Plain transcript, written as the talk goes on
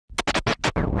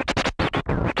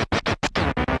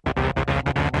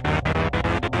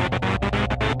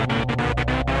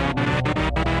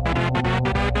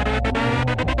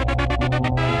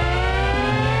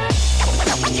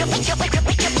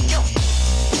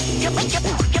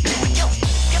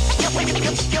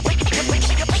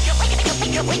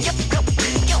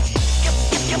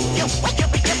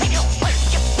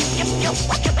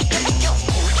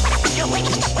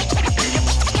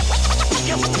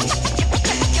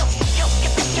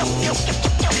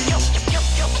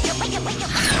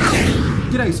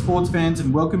G'day sports fans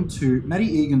and welcome to Matty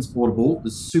Egan's Audible, the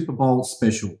Super Bowl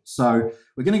special. So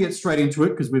we're going to get straight into it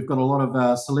because we've got a lot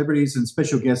of celebrities and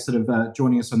special guests that have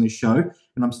joining us on this show.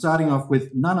 And I'm starting off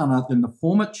with none other than the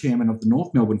former chairman of the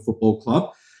North Melbourne Football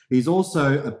Club. He's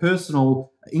also a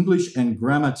personal English and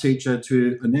grammar teacher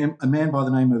to a man by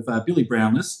the name of Billy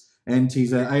Brownless, and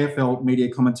he's an AFL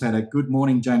media commentator. Good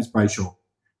morning, James Brayshaw.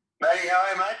 Matty, how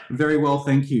are you, mate? Very well,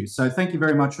 thank you. So thank you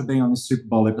very much for being on this Super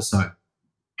Bowl episode.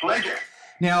 Pleasure.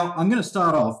 Now, I'm going to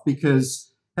start off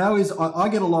because I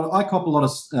cop a lot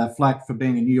of flack for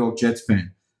being a New York Jets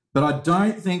fan, but I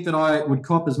don't think that I would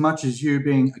cop as much as you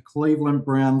being a Cleveland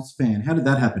Browns fan. How did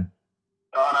that happen?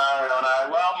 I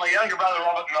know. Well, my younger brother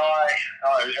Robert and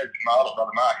my older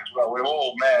brother Mark as well, we're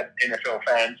all mad NFL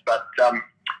fans, but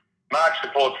Mark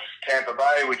supports Tampa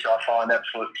Bay, which I find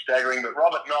absolutely staggering, but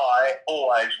Robert and I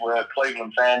always were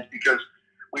Cleveland fans because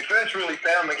we first really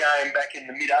found the game back in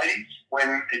the mid-'80s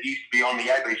when it used to be on the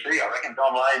ABC. I reckon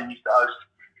Don Lane used to host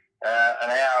an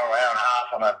hour and a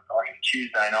half on a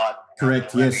Tuesday night.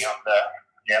 Correct, yes. Up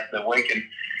the weekend.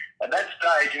 At that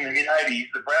stage in the mid-'80s,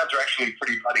 the Browns were actually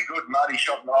pretty bloody good. Marty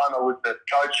Schottenheimer was the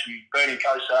coach and Bernie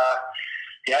Kosar.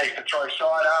 He used to throw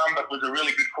sidearm, but was a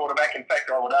really good quarterback. In fact,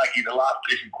 I would argue the last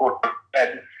decent quarterback.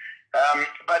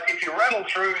 But if you rattle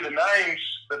through the names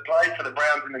that played for the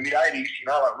Browns in the mid-'80s,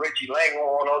 like Reggie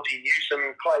Langhorne, Ozzie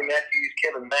Newsome, Clay Matthews,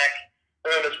 Kevin Mack,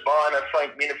 Ernest Biner,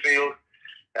 Frank Minifield,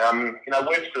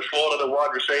 Webster Slaughter, the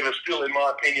wide receiver, still in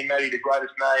my opinion, Matty, the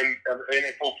greatest name of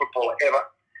NFL footballer ever.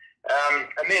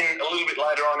 And then a little bit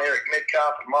later on, Eric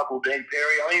Metcalf and Michael Dean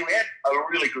Perry. I mean, we had a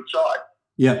really good side.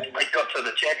 Yeah. They got to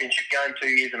the championship game 2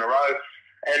 years in a row.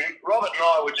 And Robert and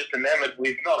I were just enamoured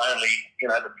with not only,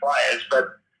 the players,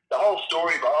 but the whole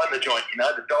story behind the joint,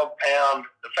 the dog pound,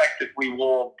 the fact that we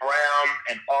wore brown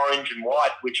and orange and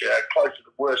white, which are close to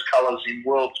the worst colours in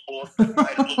world sport, but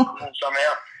made it look cool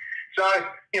somehow. So,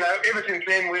 ever since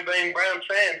then, we've been Browns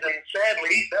fans, and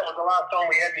sadly, that was the last time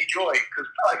we had any joy, because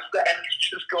post that, it's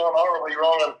just gone horribly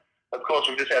wrong, and of course,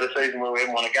 we've just had a season where we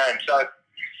haven't won a game. So,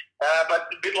 but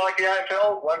a bit like the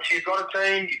AFL, once you've got a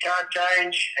team, you can't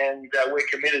change, and we're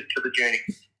committed to the journey.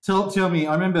 Tell me,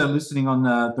 I remember listening on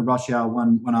the Rush Hour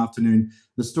one afternoon,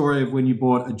 the story of when you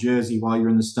bought a jersey while you were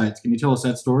in the States. Can you tell us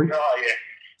that story? Oh, yeah.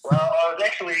 Well, I was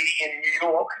actually in New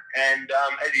York, and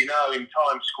as you know, in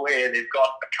Times Square, they've got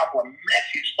a couple of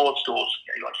massive sports stores,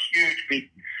 like huge, big,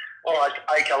 almost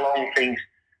acre-long things,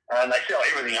 and they sell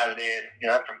everything over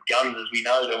there, from guns, as we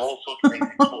know, to all sorts of things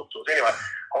in sports stores. Anyway,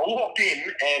 I walked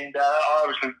in, and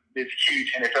there's a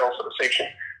huge NFL sort of section,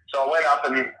 so I went up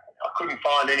and I couldn't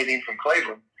find anything from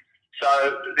Cleveland. So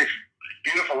this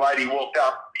beautiful lady walked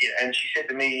up and she said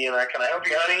to me, can I help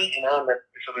you, honey? In that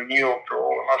sort of New York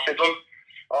drawl. And I said, look,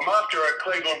 I'm after a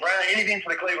Cleveland Brown, anything for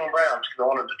the Cleveland Browns, because I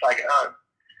wanted to take it home.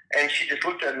 And she just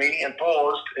looked at me and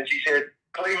paused and she said,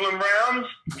 Cleveland Browns?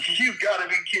 You've got to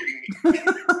be kidding me.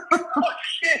 Oh,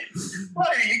 shit.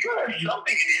 Lady, you've got to have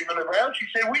something here for the Browns. She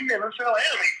said, we never sell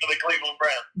anything for the Cleveland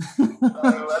Browns.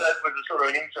 So that was a sort of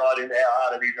an insight into how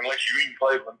hard it is unless you're in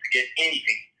Cleveland to get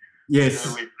anything. Yes.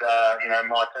 With,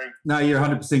 my team. No, you're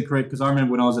 100% correct, because I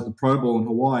remember when I was at the Pro Bowl in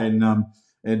Hawaii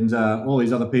and all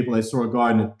these other people, they saw a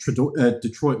guy in a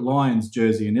Detroit Lions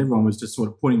jersey and everyone was just sort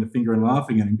of pointing the finger and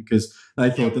laughing at him because they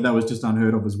thought that was just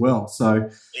unheard of as well. So,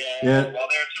 yeah. Well,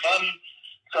 there are some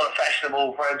sort of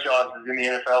fashionable franchises in the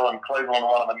NFL, and Cleveland,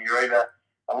 one of them. You're either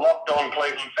a locked-on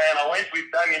Cleveland fan. I went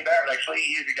with Damien Barrett actually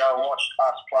years ago and watched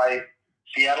us play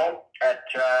Seattle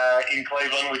in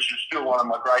Cleveland, which is still one of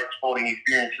my great sporting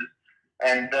experiences.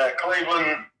 And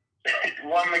Cleveland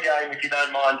won the game, if you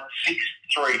don't mind,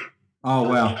 6-3. Oh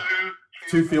wow!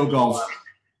 Two field goals.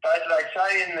 They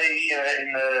say in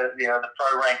the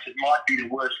pro ranks it might be the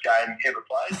worst game ever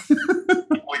played,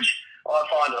 which I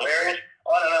find hilarious.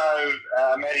 I don't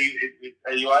know, Matty,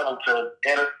 are you able to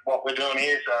edit what we're doing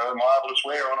here? So am I able to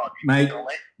swear or not? Mate,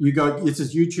 this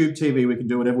is YouTube TV. We can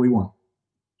do whatever we want.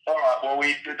 All right, well,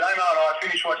 Damo and I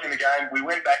finished watching the game. We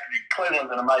went back to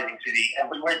Cleveland's an amazing city, and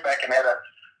we went back and had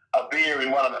a beer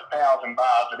in one of the 1,000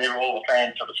 bars that all the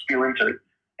fans sort of spill into.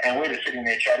 And we're just sitting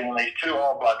there chatting, and these two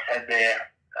old blokes had their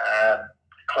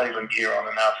Cleveland gear on,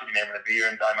 and they were sitting there with a beer,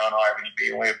 and Damo and I having a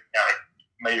beer, and we're a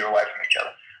metre away from each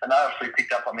other. And they obviously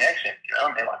picked up on the accent,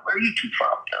 and they're like, where are you two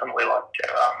from? And we're like,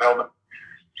 Melbourne.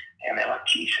 And they're like,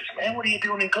 Jesus, man, what are you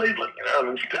doing in Cleveland? You know,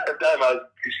 and Damo used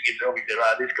to get he said,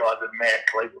 oh, this guy's a mad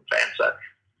Cleveland fan. So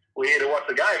we're here to watch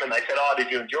the game. And they said, oh, did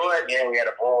you enjoy it? And yeah, we had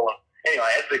a ball. And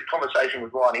anyway, as the conversation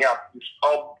was winding up, this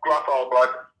gruff old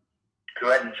bloke who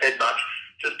hadn't said much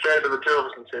just turned to the two of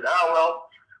us and said, oh, well,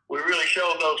 we really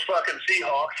showed those fucking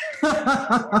Seahawks.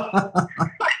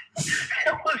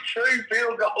 It was 2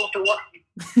 field goals to 1.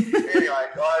 Anyway,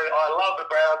 I love the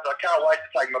Browns. I can't wait to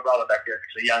take my brother back there,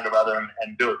 actually, younger brother,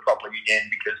 and do it properly again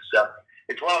because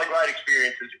it's one of the great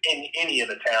experiences in any of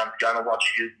the towns going to watch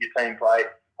your team play.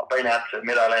 I've been out to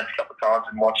Meadowlands a couple of times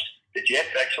and watched the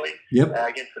Jets, actually,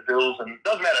 against the Bills. And it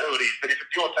doesn't matter who it is, but if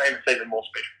it's your team, it's even more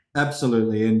special.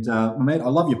 Absolutely. And, mate, I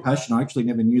love your passion. I actually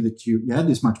never knew that you had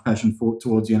this much passion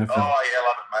towards the NFL. Oh, yeah, I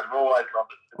love it, mate. I've always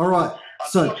loved it. All right.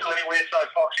 Unfortunately, we're so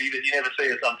foxy that you never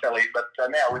see us on telly, but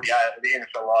now with the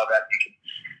NFL Live app,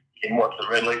 you can watch the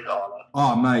Red League highlights.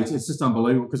 Oh, mate, it's just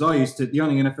unbelievable because the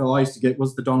only NFL I used to get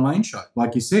was the Don Lane show,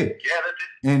 like you said. Yeah, that's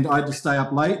it. And I had to stay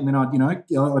up late, and then I'd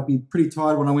be pretty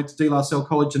tired when I went to De La Salle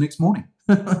College the next morning.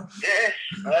 Yes,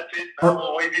 that's it.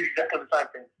 We did exactly the same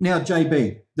thing. Now,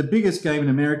 JB, the biggest game in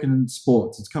American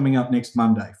sports, it's coming up next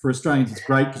Monday. For Australians, it's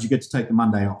great because you get to take the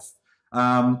Monday off.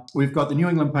 We've got the New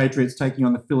England Patriots taking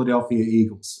on the Philadelphia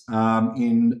Eagles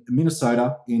in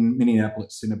Minnesota, in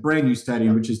Minneapolis, in a brand new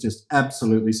stadium, which is just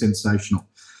absolutely sensational.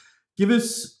 Give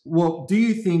us, do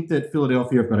you think that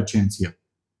Philadelphia have got a chance here?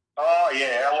 Oh,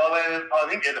 yeah. Well, I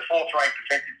think they're the 4th-ranked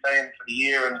defensive team for the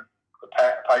year, and the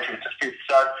Patriots are 5th.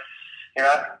 So,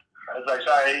 as they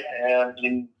say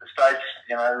in the States,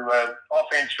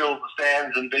 offense fills the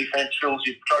stands and defense fills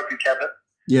your trophy cabinet.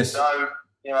 Yes. So,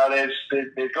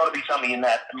 there's got to be something in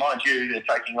that. And mind you, they're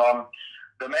taking on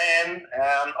the man.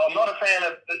 I'm not a fan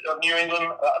of New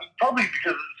England, probably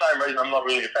because of the same reason I'm not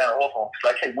really a fan of Hawthorn,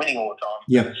 because they keep winning all the time.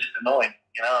 Yeah. It's just annoying,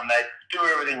 and they do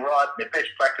everything right. They're best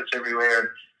practice everywhere. And,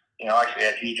 I actually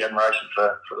had huge admiration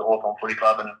for the Hawthorn Footy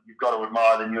Club, and you've got to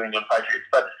admire the New England Patriots.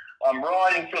 But I'm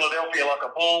riding Philadelphia like a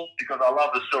bull because I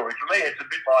love the story. For me, it's a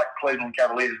bit like Cleveland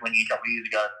Cavaliers winning a couple of years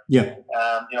ago. Yeah.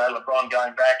 LeBron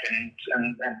going back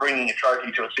and bringing a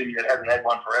trophy to a city that hasn't had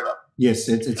one forever. Yes,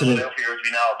 it's Philadelphia, as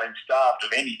we know, have been starved of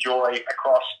any joy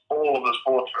across all of the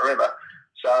sports forever.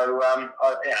 So, and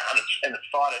it's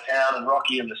fighter town and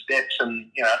Rocky and the steps, and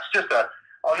it's just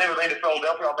I've never been to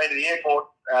Philadelphia. I've been to the airport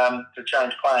to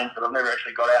change planes, but I've never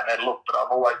actually got out and had a look. But I've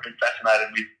always been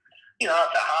fascinated with, it's a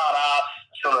hard-ass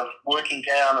sort of working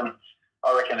town, and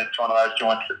I reckon it's one of those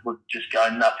joints that would just go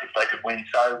nuts if they could win.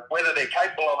 So whether they're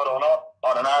capable of it or not,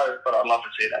 I don't know, but I'd love to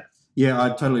see that. Yeah, I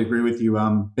totally agree with you.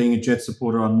 Being a Jets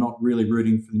supporter, I'm not really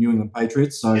rooting for the New England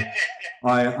Patriots, so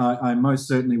I most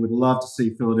certainly would love to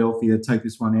see Philadelphia take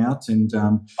this one out. And I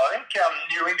think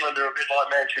New England are a bit like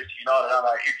Manchester United, aren't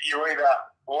they? If you either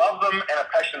love them and are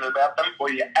passionate about them, or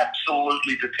you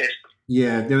absolutely detest them.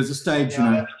 Yeah, there was a stage,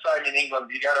 That's the same in England.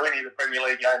 You go to any of the Premier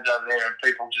League games over there and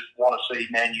people just want to see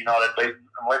Man United beaten,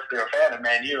 unless they're a fan of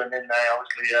Man U, and then they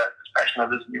obviously are as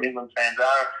passionate as New England fans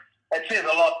are. It says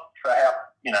a lot for how,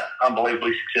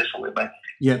 unbelievably successful they've been.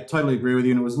 Yeah, totally agree with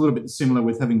you. And it was a little bit similar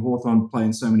with having Hawthorn play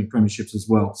in so many premierships as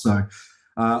well. So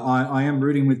I am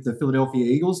rooting with the Philadelphia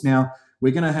Eagles. Now,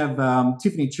 we're going to have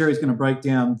Tiffany Cherry's going to break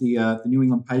down the New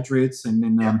England Patriots, and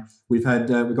then we've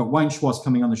got Wayne Schwass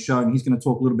coming on the show, and he's going to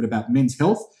talk a little bit about men's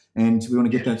health, and we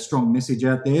want to get that strong message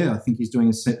out there. I think he's doing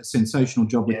a sensational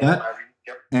job with that.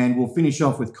 Yep. And we'll finish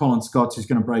off with Colin Scott, who's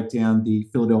going to break down the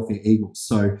Philadelphia Eagles.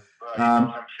 So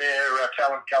some fair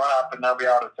talent coming up, and they'll be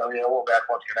able to tell you all about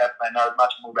what's going to happen. They know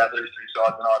much more about these two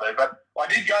sides than I do. But I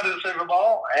did go to the Super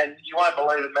Bowl, and you won't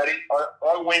believe it, Matty.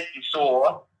 I went and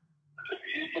saw.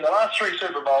 In the last 3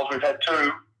 Super Bowls, we've had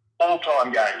 2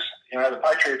 all-time games. The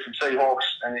Patriots and Seahawks,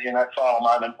 and in that final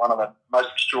moment, one of the most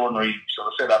extraordinary sort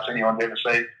of setups anyone's ever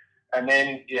seen. And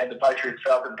then you had the Patriots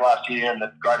Falcons last year, and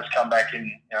the greatest comeback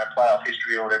in playoff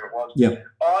history or whatever it was. Yep.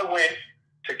 I went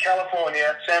to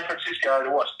California, San Francisco,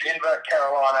 to watch Denver,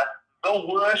 Carolina, the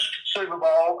worst Super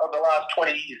Bowl of the last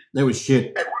 20 years. That was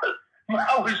shit. It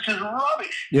was just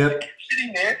rubbish. Yep. I kept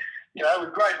sitting there,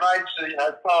 with great mates,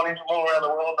 flying in from all around the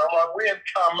world. And I'm like, we have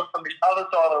come from the other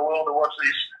side of the world to watch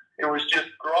this. It was just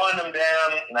grind them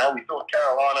down. We thought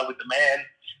Carolina with the man,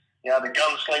 the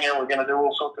gunslinger, we're going to do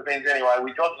all sorts of things. Anyway,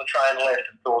 we got on the train left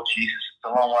and thought, Jesus, it's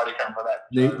a long way to come for that.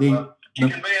 You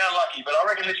can be unlucky, but I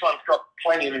reckon this one's got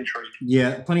plenty of intrigue.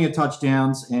 Yeah, plenty of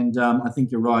touchdowns, and I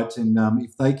think you're right. And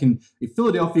if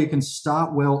Philadelphia can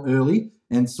start well early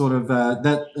and sort of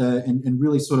and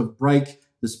really sort of break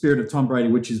the spirit of Tom Brady,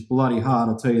 which is bloody hard,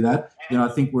 I'll tell you that, I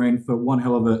think we're in for one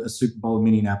hell of a Super Bowl in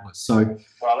Minneapolis. So,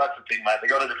 well, that's the thing, mate. They've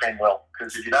got to defend well,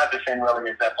 because if you don't defend well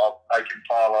against that mob, they can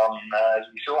pile on, as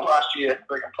we saw last year,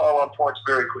 they can pile on points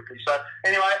very quickly. So,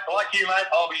 anyway, like you, mate,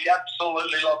 I'll be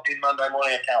absolutely locked in Monday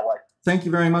morning. I can't wait. Thank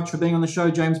you very much for being on the show,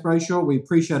 James Brayshaw. We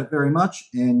appreciate it very much.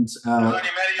 And Good on you, Matty.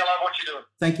 I love what you're doing.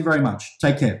 Thank you very much.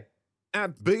 Take care.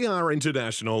 At BR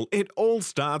International, it all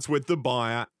starts with the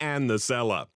buyer and the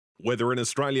seller. Whether in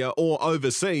Australia or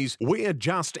overseas, we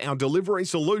adjust our delivery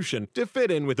solution to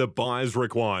fit in with the buyer's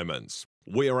requirements.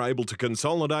 We are able to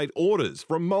consolidate orders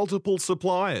from multiple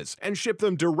suppliers and ship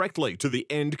them directly to the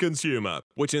end consumer,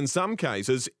 which in some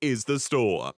cases is the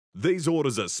store. These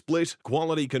orders are split,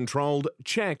 quality controlled,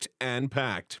 checked and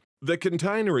packed. The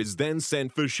container is then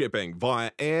sent for shipping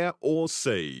via air or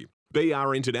sea.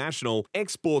 BR International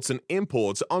exports and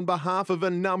imports on behalf of a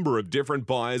number of different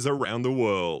buyers around the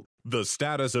world. The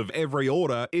status of every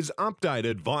order is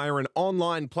updated via an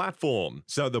online platform,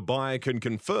 so the buyer can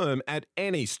confirm at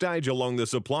any stage along the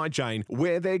supply chain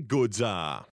where their goods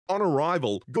are. On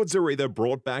arrival, goods are either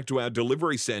brought back to our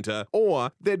delivery centre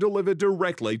or they're delivered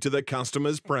directly to the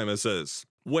customer's premises.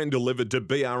 When delivered to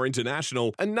BR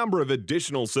International, a number of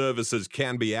additional services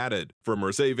can be added, from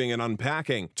receiving and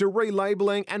unpacking to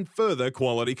relabeling and further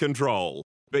quality control.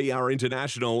 BR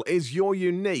International is your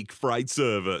unique freight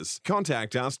service.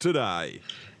 Contact us today.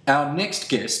 Our next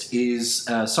guest is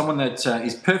someone that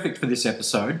is perfect for this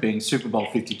episode, being Super Bowl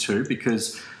 52,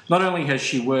 because not only has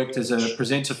she worked as a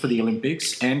presenter for the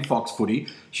Olympics and Fox Footy,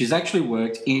 she's actually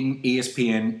worked in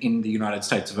ESPN in the United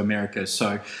States of America.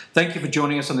 So thank you for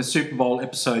joining us on the Super Bowl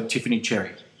episode, Tiffany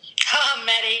Cherry. Oh,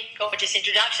 Matty, gorgeous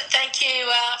introduction. Thank you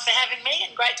for having me,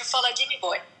 and great to follow Jimmy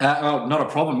Boy. Not a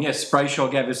problem. Yes,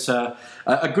 Brayshaw gave us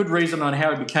a good reason on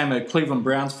how he became a Cleveland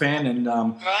Browns fan, and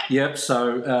right. Yep.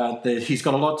 So he's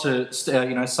got a lot to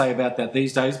say about that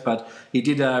these days. But he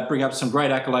did bring up some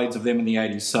great accolades of them in the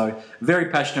 '80s. So very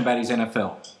passionate about his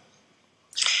NFL.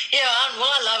 Yeah, well,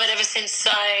 I love it ever since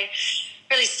I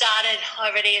really started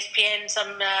over at ESPN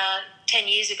some 10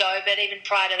 years ago, but even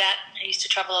prior to that, I used to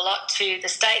travel a lot to the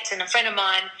States, and a friend of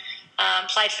mine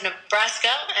played for Nebraska,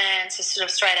 and so sort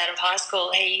of straight out of high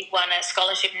school, he won a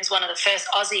scholarship and was one of the first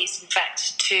Aussies, in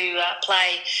fact, to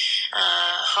play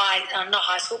not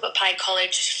high school, but play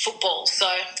college football. So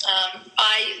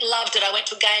I loved it. I went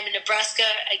to a game in Nebraska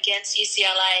against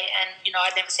UCLA, and,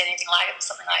 I'd never seen anything like it. It was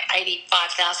something like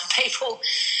 85,000 people.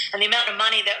 And the amount of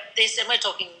money that and we're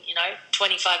talking,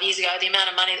 25 years ago, the amount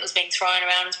of money that was being thrown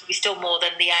around was probably still more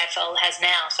than the AFL has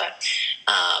now. So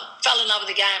fell in love with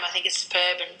the game. I think it's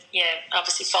superb, and,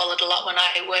 obviously followed a lot when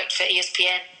I worked for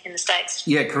ESPN in the States.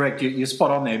 Yeah, correct. You're spot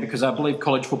on there, because I believe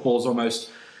college football is almost,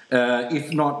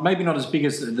 if not, maybe not as big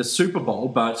as the Super Bowl,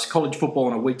 but college football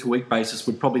on a week-to-week basis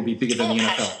would probably be bigger than the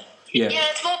NFL. Yeah,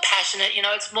 it's more passionate.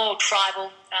 It's more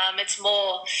tribal. It's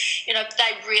more, they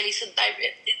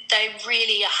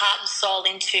really are heart and soul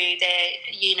into their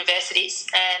universities,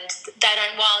 and they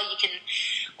don't. While you can,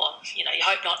 you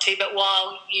hope not to, but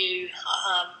while you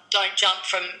don't jump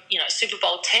from Super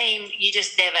Bowl team, you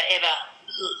just never ever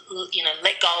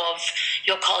let go of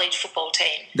your college football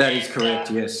team. That is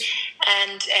correct. Yes.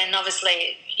 And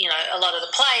obviously, a lot of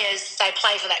the players, they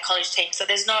play for that college team, so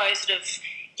there's no sort of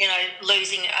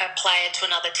losing a player to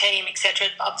another team, etc.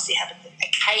 It obviously happens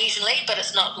occasionally, but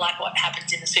it's not like what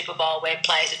happens in the Super Bowl where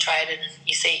players are traded and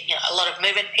you see a lot of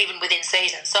movement even within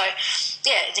season. So,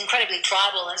 yeah, it's incredibly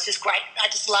tribal, and it's just great. I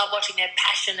just love watching their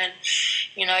passion, and,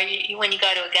 when you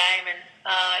go to a game and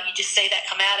you just see that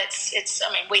come out. It's.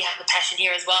 I mean, we have the passion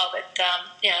here as well, but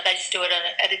they just do it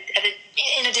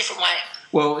in a different way.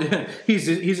 Well, here's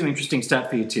an interesting stat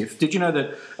for you, Tiff. Did you know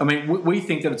that? I mean, we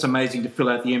think that it's amazing to fill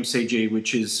out the MCG,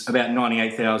 which is about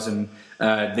 98,000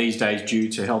 these days due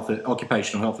to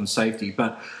occupational health and safety.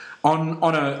 But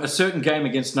on a certain game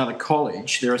against another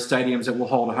college, there are stadiums that will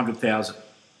hold 100,000.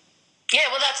 Yeah,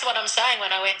 well, that's what I'm saying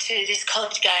when I went to this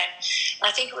college game.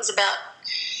 I think it was about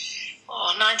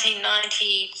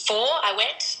 1994 I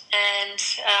went, and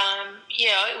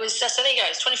it was, so there you go,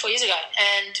 it's 24 years ago,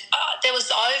 and there was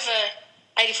over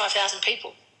 85,000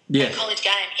 people at a college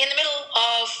game in the middle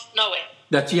of nowhere.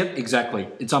 Yep, exactly.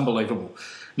 It's unbelievable.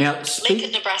 Now,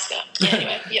 Lincoln, Nebraska. Yeah,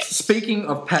 anyway, yep. Speaking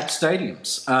of packed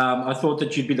stadiums, I thought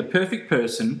that you'd be the perfect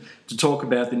person to talk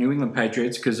about the New England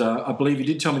Patriots, because I believe you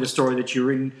did tell me the story that you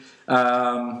were in,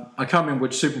 I can't remember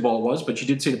which Super Bowl it was, but you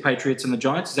did see the Patriots and the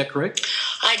Giants, is that correct?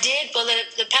 I did. Well,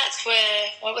 the Pats were,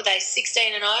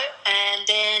 16-0, and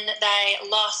then they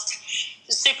lost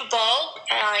the Super Bowl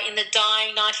in the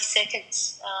dying 90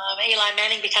 seconds. Eli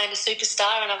Manning became a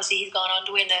superstar, and obviously he's gone on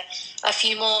to win a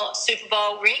few more Super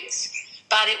Bowl rings.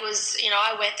 but it was,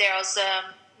 I went there. I was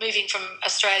moving from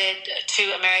Australia to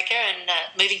America and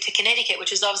moving to Connecticut,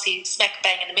 which is obviously smack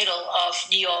bang in the middle of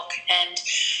New York and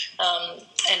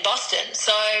Boston.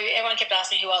 So everyone kept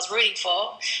asking me who I was rooting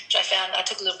for, which I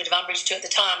took a little bit of umbrage to at the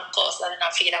time. Of course,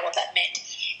 I figured out what that meant.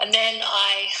 And then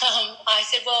I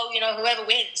said, well, whoever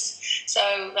wins. So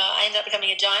I ended up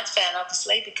becoming a Giants fan,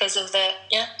 obviously, because of the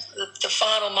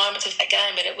final moments of that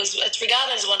game. But it's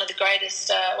regarded as one of the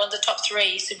greatest, one of the top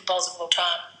 3 Super Bowls of all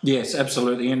time. Yes,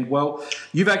 absolutely. And, well,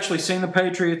 you've actually seen the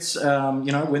Patriots,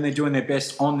 when they're doing their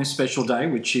best on this special day,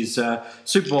 which is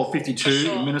Super Bowl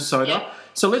 52 in Minnesota. Yep.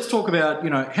 So let's talk about,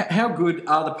 how good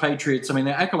are the Patriots? I mean,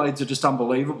 their accolades are just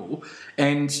unbelievable.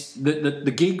 And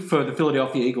the gig for the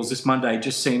Philadelphia Eagles this Monday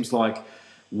just seems like,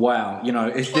 wow. The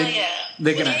Eagles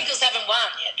haven't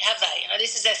won yet, have they?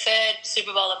 This is their 3rd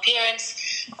Super Bowl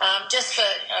appearance. Just for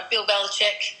Bill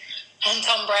Belichick and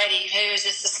Tom Brady, who is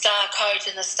just the star coach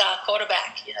and the star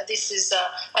quarterback. This is,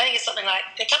 I think it's something like,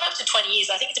 they're coming up to 20 years.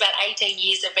 I think it's about 18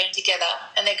 years they've been together,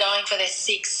 and they're going for their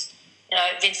 6th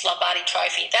Vince Lombardi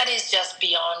trophy. That is just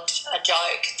beyond a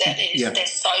joke. They're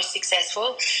so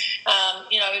successful.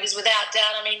 It is without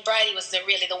doubt. I mean, Brady was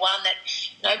really the one that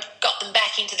got them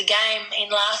back into the game in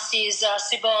last year's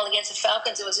Super Bowl against the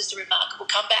Falcons. It was just a remarkable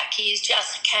comeback. He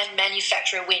just can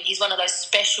manufacture a win. He's one of those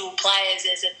special players,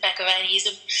 as a McAvaney,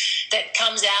 that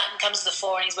comes out and comes to the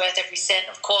fore, and he's worth every cent.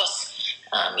 Of course,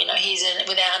 he's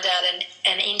without doubt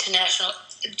an international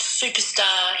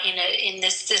superstar in the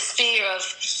sphere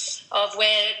of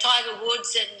where Tiger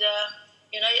Woods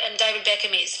and David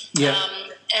Beckham is. Yeah.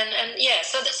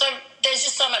 So there's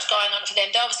just so much going on for them.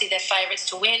 Obviously, they're favourites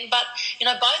to win, but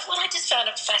both. What I just found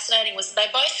fascinating was they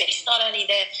both finished not only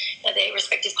their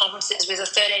respective conferences with a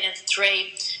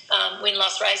 13-3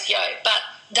 win-loss ratio, but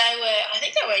I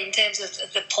think they were, in terms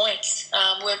of the points,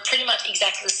 were pretty much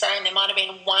exactly the same. There might have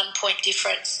been 1 point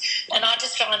difference, and I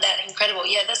just found that incredible.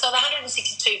 Yeah, so the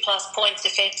 162 plus points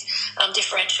defence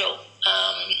differential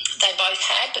they both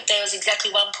had, but there was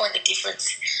exactly 1 point of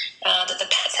difference that the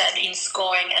Pats had in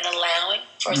scoring and allowing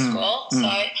for a score. So,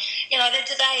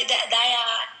 they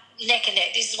are neck and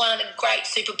neck. This is one of the great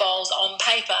Super Bowls on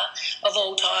paper of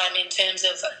all time in terms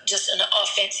of just an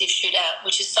offensive shootout,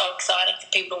 which is so exciting for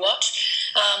people to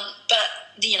watch. But,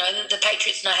 the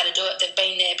Patriots know how to do it. They've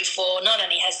been there before. Not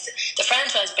only has the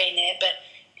franchise been there, but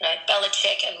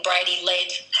Belichick and Brady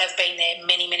have been there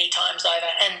many, many times over,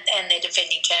 and they're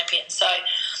defending champions. So,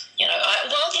 the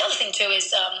other thing too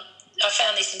is I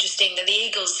found this interesting, that the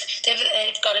Eagles,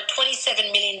 they've got a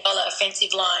 $27 million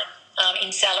offensive line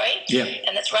in salary,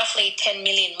 and that's roughly $10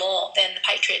 million more than the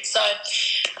Patriots. So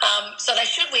they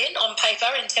should win on paper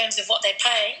in terms of what they're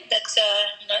paying, but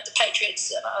the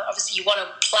Patriots, obviously you want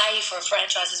to play for a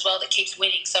franchise as well that keeps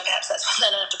winning, so perhaps that's why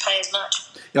they don't have to pay as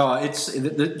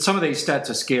much. Some of these stats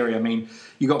are scary. I mean,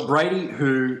 you got Brady,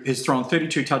 who has thrown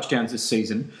 32 touchdowns this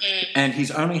season, and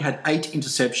he's only had 8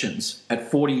 interceptions at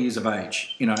 40 years of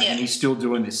age, and he's still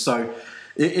doing this. So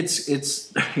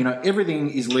it's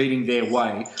everything is leading their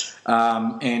way,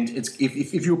 and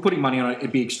if you were putting money on it,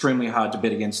 it'd be extremely hard to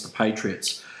bet against the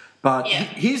Patriots. But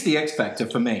here's the X factor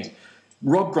for me: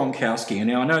 Rob Gronkowski. And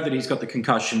now I know that he's got the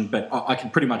concussion, but I can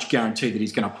pretty much guarantee that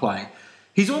he's going to play.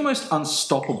 He's almost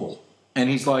unstoppable, and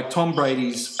he's like Tom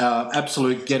Brady's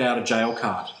absolute get out of jail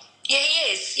card. Yeah,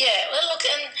 he is. Yeah. Well, look,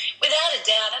 and without a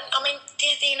doubt, and I mean,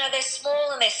 they're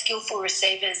small and they're skillful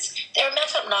receivers. They're a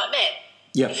matchup nightmare.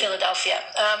 In Philadelphia,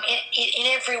 in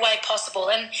every way possible,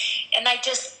 and they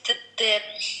just the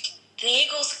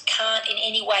Eagles can't in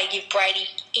any way give Brady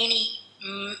any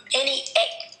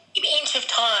inch of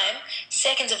time,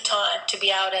 seconds of time to be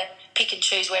able to pick and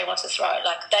choose where he wants to throw.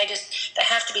 Like they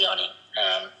have to be on him.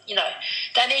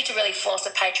 They need to really force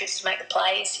the Patriots to make the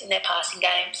plays in their passing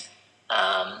games.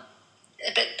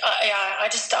 But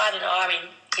I don't know. I mean,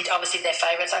 obviously they're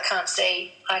favourites. I can't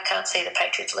see the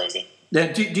Patriots losing. Now,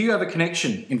 do you have a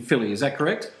connection in Philly? Is that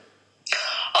correct?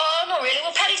 Oh, not really.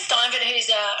 Well, Paddy Steinford,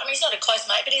 who's he's not a close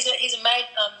mate, but he's a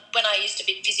mate. When I used to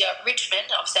be physio at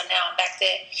Richmond, obviously now I'm back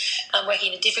there,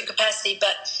 working in a different capacity.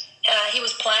 But he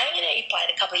was playing. He played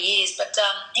a couple of years, but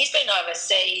he's been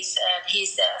overseas, and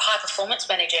he's the high performance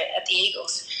manager at the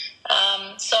Eagles.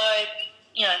 So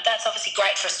that's obviously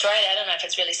great for Australia. I don't know if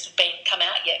it's really come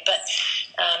out yet, but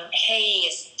he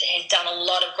has done a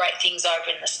lot of great things over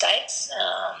in the States.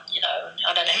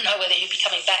 I don't even know whether he'd be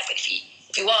coming back, but if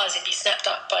he was, he'd be snapped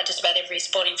up by just about every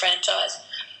sporting franchise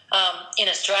in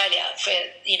Australia for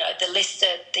the list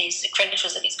of these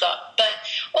credentials that he's got. But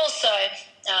also,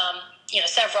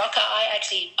 Sav Rocker.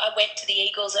 I went to the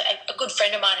Eagles. A good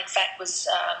friend of mine, in fact, was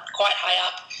quite high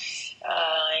up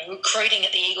recruiting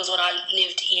at the Eagles when I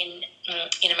lived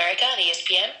in America at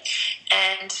ESPN,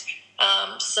 and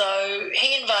so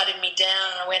he invited me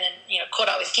down, and I went and caught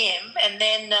up with him. And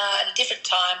then at a different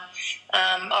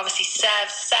time, obviously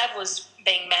Sav was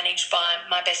being managed by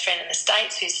my best friend in the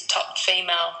States, who's a top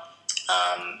female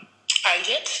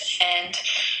agent, and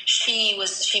she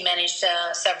managed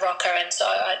Sav Rocker, and so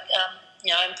I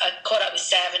caught up with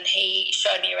Sav, and he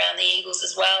showed me around the Eagles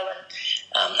as well,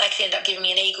 and actually ended up giving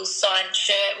me an Eagles signed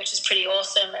shirt, which is pretty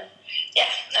awesome. And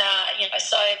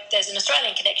so there's an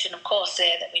Australian connection, of course,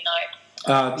 there that we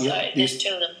know. There's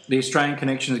two of them. The Australian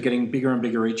connection is getting bigger and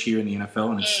bigger each year in the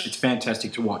NFL, and it's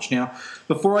fantastic to watch. Now,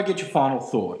 before I get your final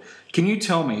thought, can you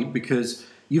tell me, because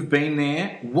you've been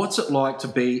there, what's it like to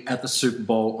be at the Super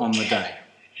Bowl on the day?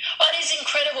 Well, it is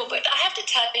incredible, but I have to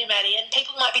tell you, Matty, and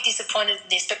people might be disappointed in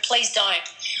this, but please don't.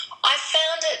 I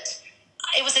found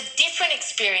it was a different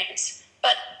experience,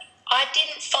 but I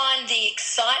didn't find the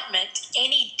excitement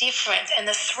any different and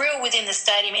the thrill within the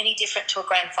stadium any different to a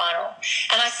grand final.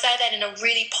 And I say that in a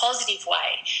really positive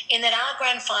way, in that our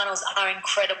grand finals are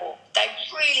incredible. They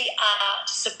really are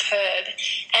superb.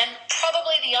 And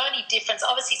probably the only difference,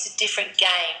 obviously it's a different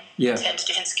game in terms of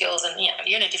different skills, and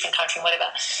you're in a different country and whatever.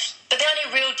 But the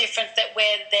only real difference that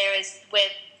where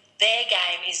their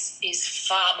game is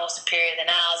far more superior than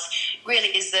ours really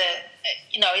is the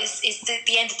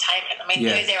entertainment. I mean,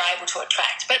 who they're able to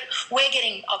attract. But we're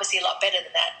getting obviously a lot better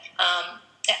than that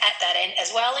at that end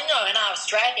as well. And our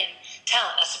Australian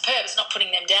talent are superb. It's not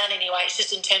putting them down anyway. It's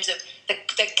just in terms of the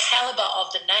calibre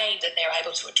of the name that they're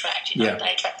able to attract. They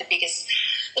attract the biggest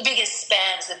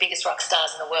spans, the biggest rock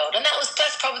stars in the world. And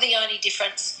that's probably the only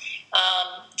difference.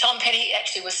 Tom Petty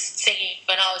actually was singing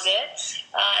when I was there,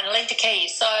 and Alicia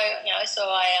Keys.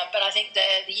 But I think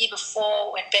the year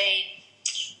before when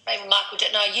maybe Michael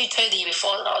Jackson. No, you too. The year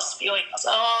before that I was spewing. I was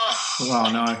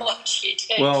like, no. Watch you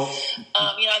too. Well,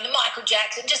 and the Michael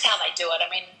Jackson, just how they do it. I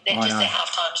mean, they're just their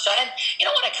halftime show. And you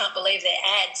know what? I can't believe their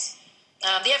ads.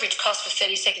 The average cost for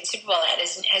 30-second Super Bowl ad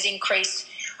has increased.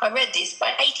 I read this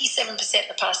by 87%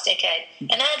 the past decade.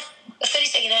 A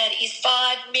 30-second ad is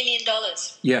 $5 million.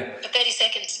 Yeah. For 30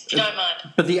 seconds, if you don't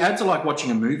mind. But the ads are like watching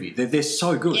a movie. They're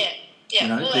so good. Yeah. Yeah,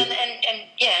 and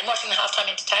watching the halftime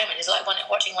entertainment is like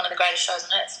watching one of the greatest shows on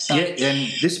earth. So. Yeah,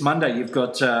 and this Monday you've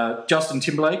got Justin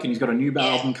Timberlake, and he's got a new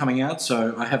album coming out.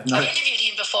 So I have I interviewed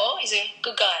him before. He's a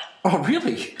good guy. Oh,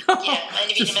 really? Yeah, I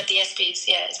interviewed him at the ESPYs.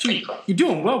 Yeah, it's pretty cool. You're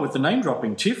doing well with the name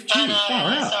dropping, Tiff. I know.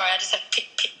 Sorry, I just had to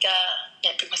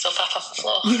pick myself up off the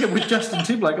floor. Yeah, with Justin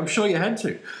Timberlake, I'm sure you had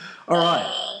to. All right,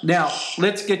 now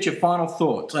let's get your final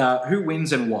thought. Who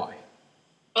wins and why?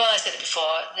 Well, I said it before.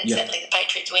 Certainly the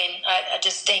Patriots win. I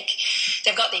just think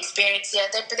they've got the experience. Yeah,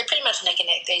 they're pretty much neck and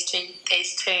neck, these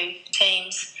two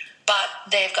teams.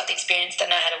 But they've got the experience. They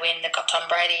know how to win. They've got Tom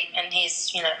Brady, and he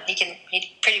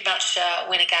pretty much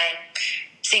win a game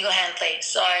single-handedly.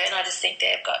 So, and I just think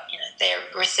they've got their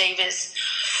receivers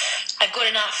are good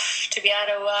enough to be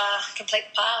able to complete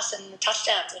the pass and the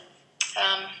touchdowns. And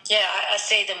I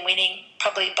see them winning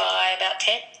probably by about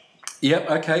 10.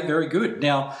 Yep, okay, very good.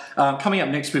 Now, coming up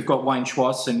next, we've got Wayne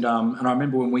Schwass, and I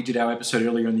remember when we did our episode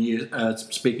earlier in the year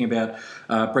speaking about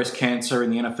breast cancer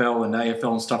in the NFL and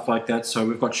AFL and stuff like that. So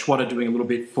we've got Schwatta doing a little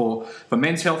bit for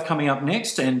men's health coming up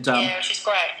next. And which is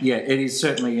great. Yeah, it is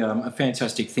certainly a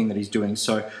fantastic thing that he's doing.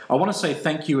 So I want to say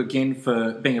thank you again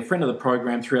for being a friend of the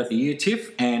program throughout the year,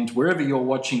 Tiff, and wherever you're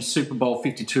watching Super Bowl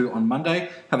 52 on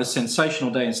Monday, have a sensational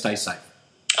day and stay safe.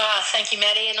 Thank you,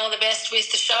 Matty, and all the best with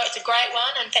the show. It's a great one,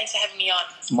 and thanks for having me on.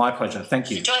 My pleasure.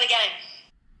 Thank you. Enjoy the game.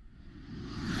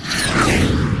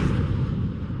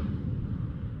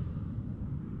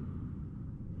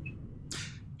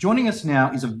 Joining us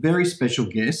now is a very special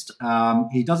guest.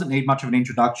 He doesn't need much of an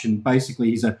introduction.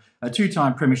 Basically, he's a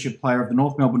two-time premiership player of the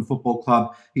North Melbourne Football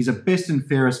Club. He's a best and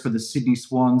fairest for the Sydney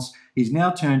Swans. He's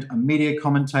now turned a media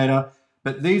commentator.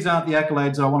 But these aren't the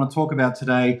accolades that I want to talk about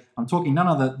today. I'm talking none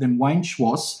other than Wayne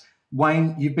Schwass.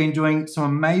 Wayne, you've been doing some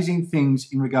amazing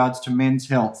things in regards to men's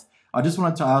health. I just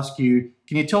wanted to ask you,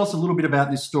 can you tell us a little bit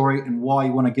about this story and why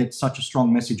you want to get such a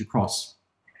strong message across?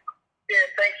 Yeah,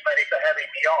 thanks, Matty, for having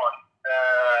me on.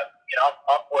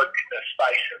 I've worked in the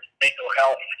space of mental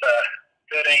health for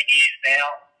 13 years now,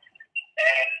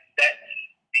 and that's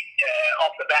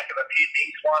off the back of a few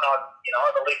things. One, I've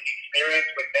a lived experience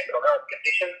with mental health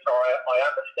conditions, so I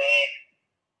understand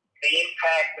the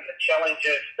impact and the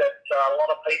challenges that a lot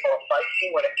of people are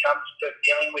facing when it comes to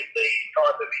dealing with these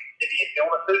types of insidious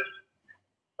illnesses.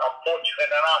 I'm fortunate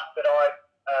enough that I've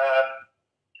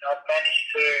managed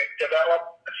to develop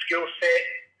a skill set,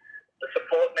 the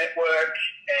support network,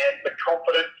 and the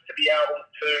confidence to be able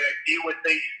to deal with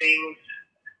these things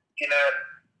in a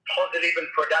positive and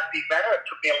productive manner. It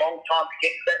took me a long time to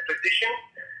get to that position.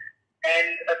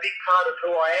 And a big part of who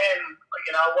I am,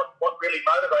 what really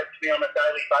motivates me on a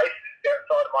daily basis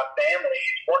outside of my family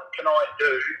is what can I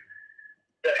do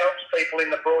that helps people in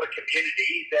the broader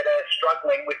community that are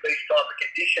struggling with these type of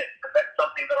conditions. And that's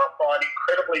something that I find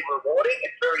incredibly rewarding.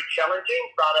 It's very challenging,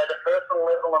 but at a personal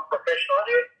level and professional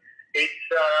level, it's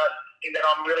something that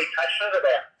I'm really passionate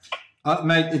about.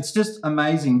 Mate, it's just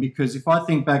amazing because if I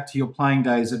think back to your playing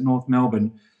days at North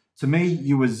Melbourne, to me,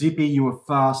 you were zippy, you were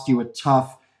fast, you were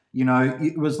tough.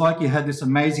 It was like you had this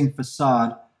amazing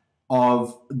facade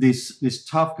of this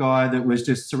tough guy that was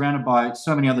just surrounded by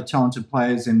so many other talented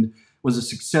players and was a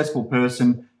successful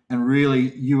person. And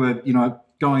really, you were,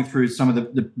 going through some of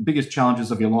the biggest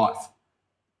challenges of your life.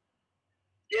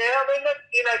 Yeah, I mean,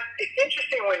 it's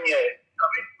interesting when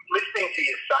listening to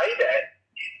you say that,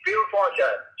 it feels like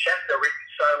a chapter written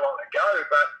so long ago,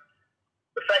 but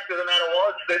the fact of the matter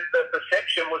was that the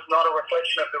perception was not a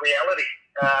reflection of the reality.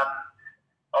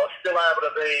 I was still able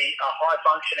to be a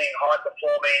high-functioning,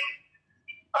 high-performing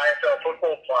AFL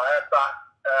football player, but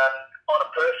on a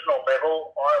personal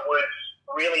level, I was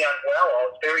really unwell. I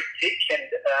was very sick, and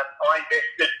I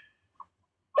invested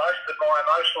most of my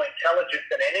emotional intelligence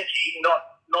and energy,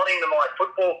 not into my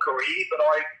football career, but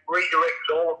I redirected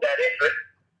all of that effort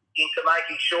into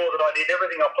making sure that I did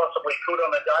everything I possibly could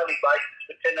on a daily basis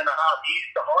for 10 and a half years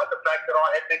to hide the fact that I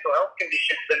had mental health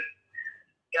conditions. And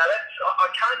I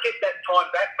can't get that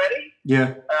time back, Matty.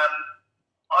 Yeah.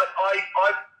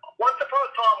 I once upon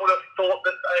a time would have thought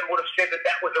that they would have said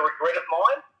that was a regret of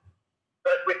mine.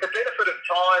 But with the benefit of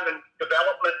time and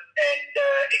development and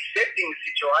accepting the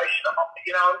situation,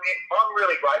 I'm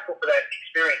really grateful for that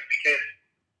experience because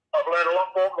I've learned a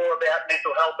lot more about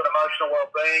mental health and emotional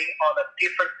well-being. I'm a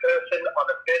different person. I'm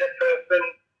a better person.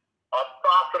 I'm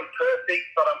far from perfect,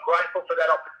 but I'm grateful for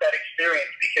that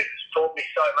experience because it's taught me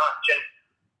so much. And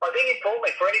I think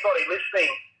importantly for anybody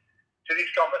listening to this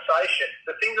conversation,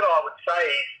 the thing that I would say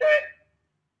is that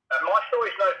my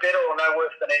story is no better or no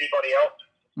worse than anybody else's.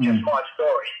 It's just my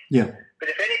story. Yeah. But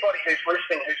if anybody who's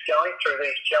listening who's going through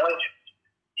these challenges,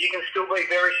 you can still be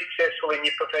very successful in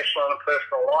your professional and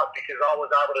personal life because I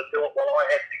was able to do it while I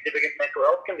had significant mental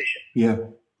health conditions. Yeah.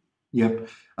 Yep.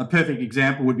 A perfect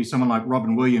example would be someone like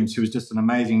Robin Williams, who was just an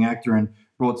amazing actor and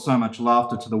brought so much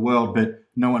laughter to the world, but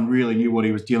no one really knew what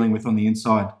he was dealing with on the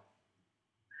inside.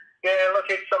 Yeah,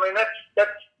 look,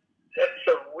 that's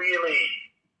a really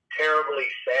terribly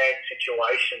sad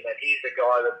situation that he's a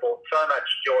guy that brought so much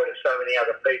joy to so many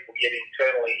other people, yet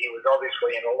internally he was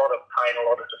obviously in a lot of pain, a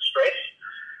lot of distress.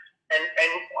 And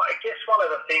I guess one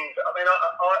of the things,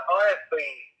 I have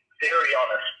been very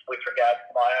honest with regards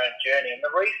to my own journey, and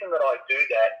the reason that I do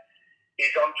that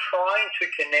is I'm trying to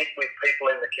connect with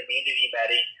people in the community,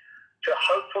 Matty, to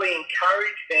hopefully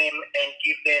encourage them and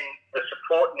give them the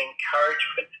support and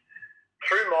encouragement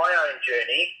through my own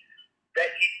journey that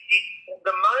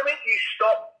the moment you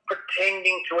stop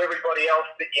pretending to everybody else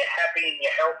that you're happy and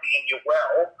you're healthy and you're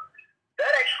well,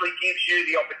 that actually gives you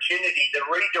the opportunity to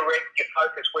redirect your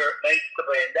focus where it needs to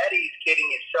be, and that is getting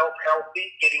yourself healthy,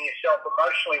 getting yourself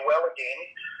emotionally well again.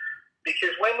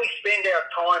 Because when we spend our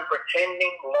time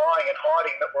pretending, lying and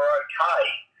hiding that we're okay,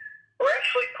 we're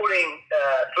actually putting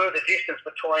further distance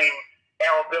between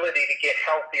our ability to get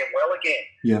healthy and well again.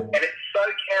 Yeah. And it's so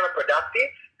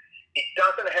counterproductive. It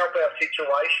doesn't help our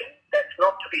situation. That's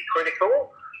not to be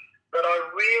critical. But I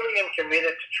really am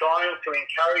committed to trying to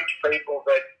encourage people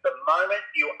that the moment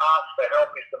you ask for help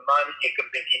is the moment you can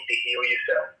begin to heal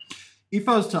yourself. If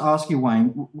I was to ask you,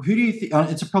 Wayne, who do you think,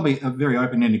 it's probably a very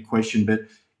open-ended question, but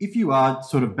if you are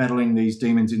sort of battling these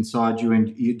demons inside you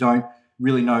and you don't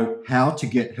really know how to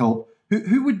get help,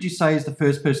 who would you say is the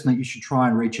first person that you should try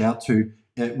and reach out to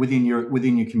within your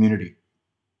community?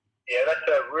 Yeah, that's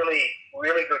a really,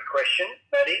 really good question,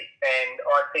 Matty, and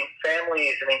I think family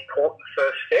is an important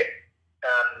first step.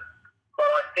 But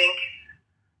I think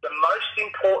the most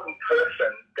important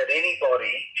person that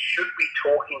anybody should be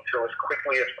talking to as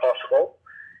quickly as possible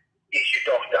is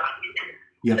your doctor.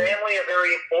 Yep. Family are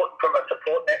very important from a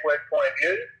support network point of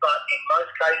view, but in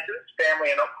most cases, family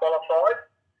are not qualified,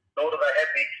 nor do they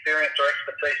have the experience or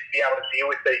expertise to be able to deal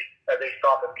with these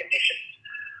type of conditions.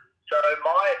 So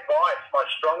my advice, my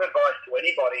strong advice to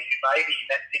anybody who may be in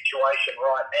that situation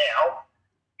right now,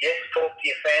 yes, talk to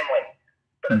your family.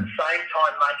 But at the same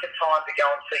time, make a time to go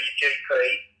and see your GP,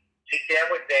 sit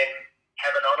down with them,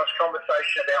 have an honest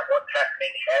conversation about what's happening,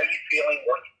 how you're feeling,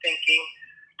 what you're thinking,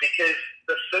 because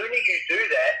the sooner you do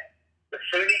that, the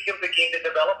sooner you can begin to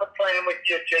develop a plan with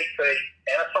your GP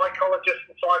and a psychologist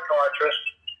and psychiatrist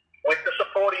with the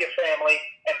support support of your family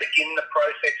and begin the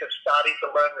process of starting to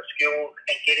learn the skills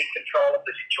and getting control of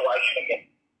the situation again.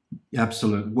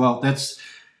 Absolutely. Well, that's.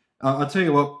 I'll tell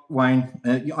you what, Wayne.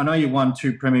 I know you won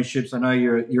 2 premierships. I know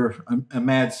you're a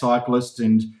mad cyclist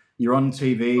and you're on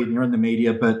TV and you're in the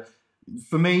media. But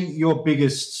for me, your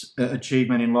biggest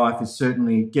achievement in life is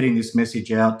certainly getting this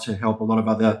message out to help a lot of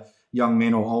other young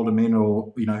men or older men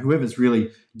or whoever's really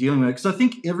dealing with it. Because I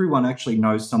think everyone actually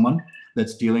knows someone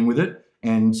that's dealing with it,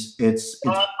 and it's.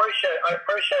 Well, I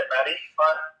appreciate Matty.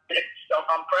 I'm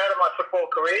proud of my football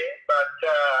career, but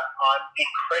I'm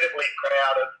incredibly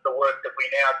proud of the work that we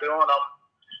now do, and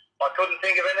I couldn't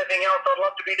think of anything else I'd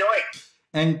love to be doing.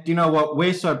 And you know what?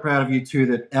 We're so proud of you too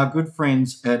that our good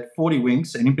friends at 40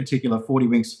 Winks, and in particular 40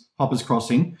 Winks Hoppers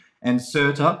Crossing and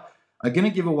Serta, are going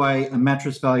to give away a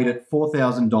mattress valued at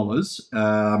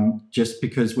 $4,000 just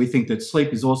because we think that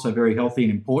sleep is also very healthy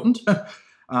and important.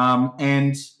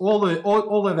 And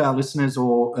all of our listeners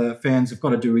or fans have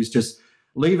got to do is just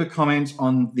leave a comment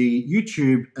on the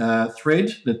YouTube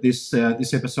thread that this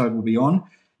episode will be on.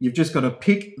 You've just got to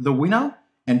pick the winner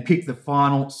and pick the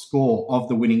final score of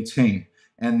the winning team.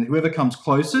 And whoever comes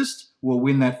closest will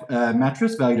win that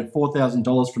mattress valued at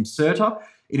 $4,000 from Serta.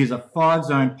 It is a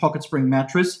 5-zone pocket spring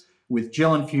mattress with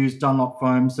gel-infused Dunlop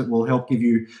foams that will help give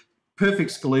you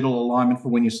perfect skeletal alignment for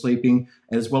when you're sleeping,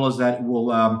 as well as that it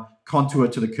will contour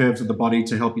to the curves of the body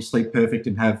to help you sleep perfect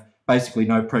and have basically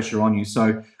no pressure on you.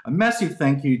 So a massive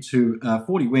thank you to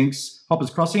 40 Winks, Hoppers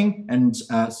Crossing and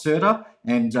Serta,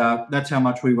 and that's how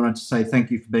much we wanted to say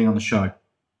thank you for being on the show.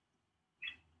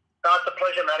 It's a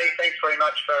pleasure, Matty. Thanks very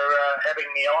much for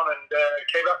having me on, and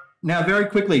keep up. Now, very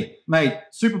quickly, mate,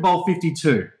 Super Bowl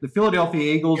 52, the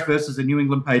Philadelphia Eagles versus the New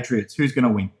England Patriots. Who's going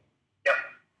to win? Yep.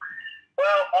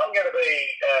 Well, I'm going to be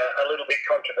a little bit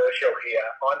controversial here.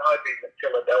 I'm hoping that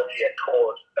Philadelphia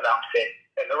cause an upset.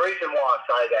 And the reason why I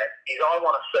say that is I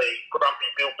want to see grumpy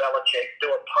Bill Belichick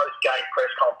do a post-game press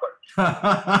conference.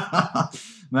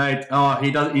 Mate,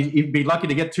 he'd be lucky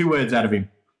to get 2 words out of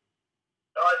him.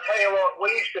 I tell you what, we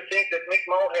used to think that Mick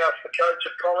Malthouse, the coach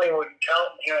of Collingwood and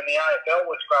Carlton here in the AFL,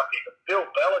 was grumpy, but Bill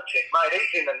Belichick, mate,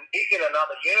 he's in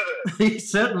another universe. He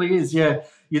certainly is, yeah.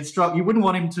 You wouldn't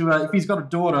want him to, if he's got a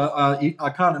daughter, I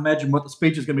can't imagine what the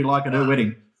speech is going to be like at her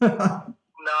wedding. No, but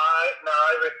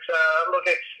look,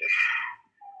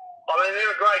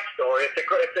 they're a great story. It's a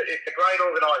great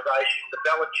organisation. The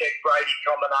Belichick-Brady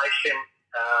combination,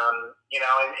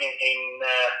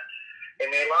 in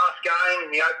their last game,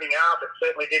 in the opening half, it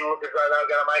certainly didn't look as though they were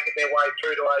going to make it their way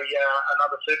through to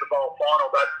another Super Bowl final.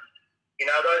 But,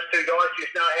 those 2 guys just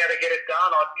know how to get it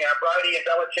done. Brady and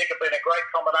Belichick have been a great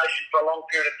combination for a long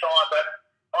period of time, but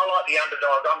I like the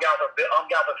underdog. I'm going for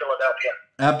Philadelphia.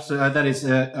 Absolutely. That is,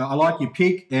 I like your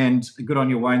pick, and good on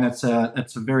you, Wayne. That's a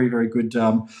very, very good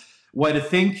way to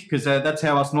think, because that's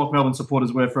how us North Melbourne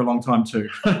supporters were for a long time too.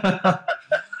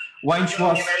 Wayne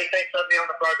Schwass. Thanks for having me on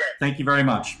the program. Thank you very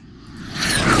much.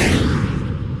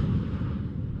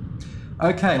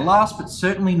 Okay, last but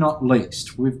certainly not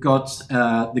least, we've got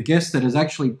the guest that has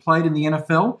actually played in the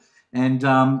NFL, and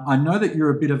I know that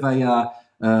you're a bit of a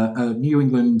New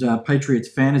England Patriots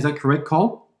fan. Is that correct,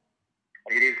 Cole?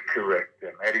 It is correct,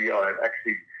 Eddie. I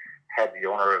actually had the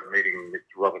honour of meeting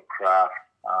Mr. Robert Kraft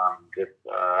just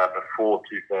before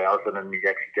 2000, and he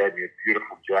actually gave me a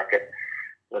beautiful jacket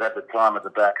that at the time at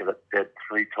the back of it said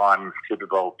 3-time Super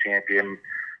Bowl champion.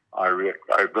 I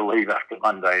believe after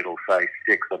Monday it'll say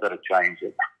 6. I better change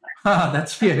it.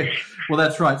 That's Well,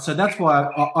 that's right. So that's why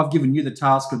I've given you the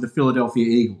task of the Philadelphia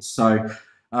Eagles. So,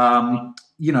 they're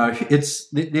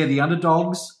the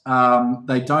underdogs.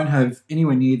 They don't have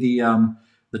anywhere near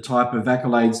the type of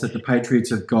accolades that the Patriots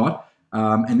have got,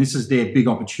 and this is their big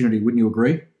opportunity. Wouldn't you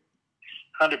agree?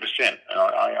 100%.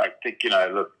 I think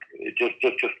look,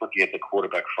 just looking at the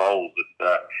quarterback Foles,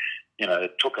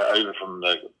 it took her over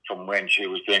from when she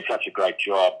was doing such a great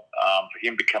job. For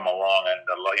him to come along and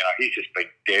he's just been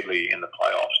deadly in the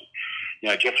playoffs.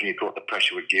 Just when you thought the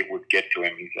pressure would get to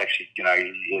him, he's actually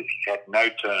he's had no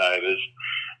turnovers,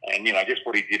 and just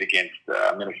what he did against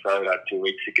Minnesota 2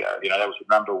 weeks ago. That was the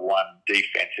number 1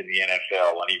 defense in the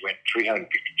NFL, and he went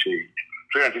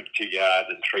 352 yards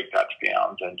and 3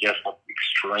 touchdowns, and just looked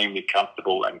extremely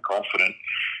comfortable and confident.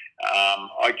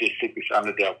 I just think this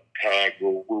underdog tag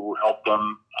will help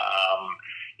them.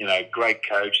 Great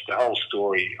coach. The whole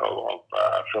story of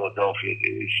Philadelphia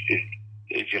is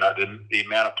the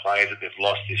amount of players that they've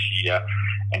lost this year,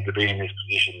 and to be in this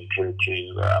position to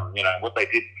what they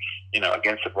did,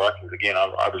 against the Vikings again.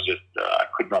 I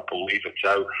could not believe it.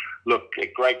 So look,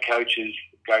 great coaches.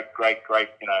 Great,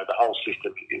 the whole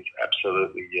system is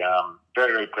absolutely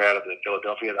very, very proud of the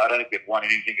Philadelphia. I don't think they've won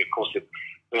anything. Of course,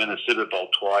 been in the Super Bowl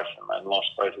twice and lost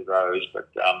both of those. But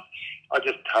I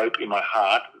just hope in my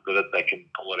heart that they can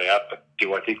pull it out. But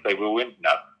do I think they will win?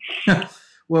 No.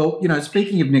 Well,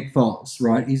 speaking of Nick Foles,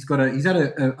 right? He's had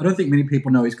a. I don't think many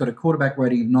people know he's got a quarterback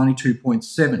rating of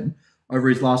 92.7 over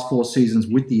his last 4 seasons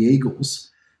with the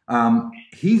Eagles.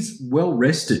 He's well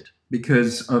rested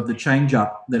because of the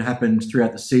change-up that happened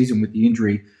throughout the season with the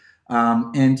injury.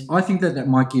 And I think that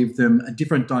might give them a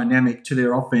different dynamic to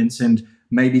their offense and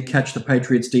maybe catch the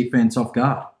Patriots' defense off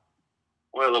guard.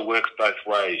 Well, it works both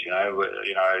ways,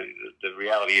 The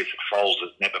reality is that Foles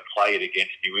has never played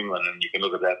against New England, and you can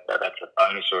look at that. That's a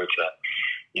bonus, or it's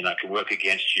it can work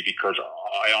against you, because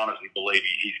I honestly believe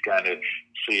he's going to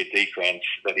see a defense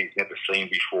that he's never seen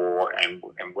before. And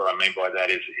what I mean by that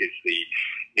is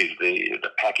the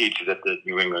package that the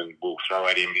New England will throw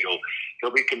at him.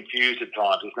 He'll be confused at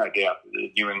times. There's no doubt.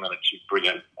 New England are too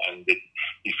brilliant, and the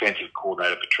defensive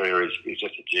coordinator Petraea is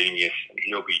just a genius, and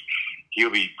he'll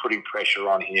be putting pressure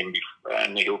on him,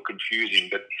 and he'll confuse him.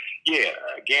 But yeah,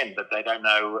 again, that they don't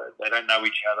know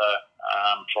each other.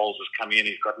 Foles has come in;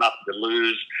 he's got nothing to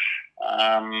lose.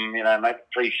 Mate,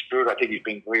 free spirit. I think he's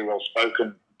been very well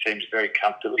spoken. Seems very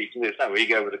comfortable. There's no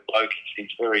ego with the bloke. He's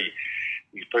very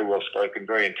well spoken,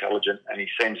 very intelligent, and he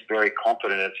seems very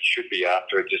confident, as he should be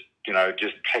after just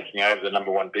taking over the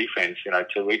number 1 defense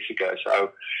 2 weeks ago.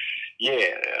 So.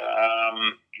 Yeah,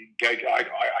 I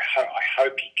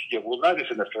hope we'll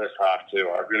notice in the first half too.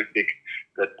 I really think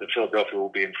that the Philadelphia will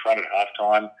be in front at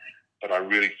halftime, but I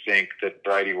really think that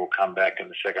Brady will come back in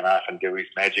the second half and do his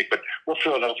magic. But what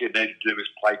Philadelphia needs to do is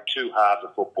play 2 halves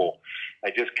of football.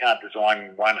 They just can't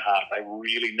design one half. They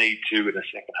really need to in the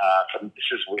second half. And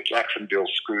this is where Jacksonville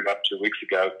screwed up 2 weeks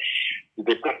ago.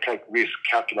 They've got to take risks,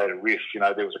 calculated risks.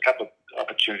 There was a couple of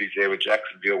opportunities there where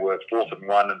Jacksonville were 4th and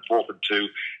 1 and 4th and 2.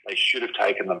 They should have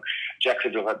taken them.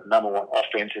 Jacksonville had the number 1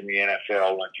 offense in the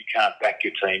NFL, and you can't back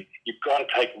your team. You've got to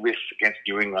take risks against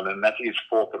New England, and that is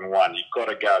 4th and 1. You've got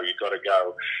to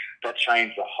go. That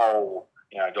changed the whole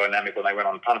dynamic when they went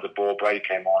on front of the ball. Brady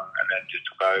came on and then just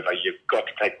took over. You've got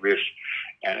to take risks.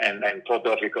 And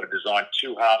Philadelphia have got to design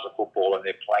 2 halves of football, and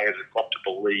their players have got to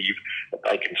believe that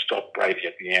they can stop Brady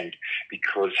at the end,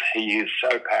 because he is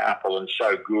so powerful and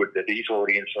so good that he's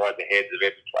already inside the heads of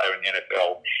every player in the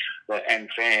NFL and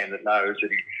fan that knows that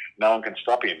no one can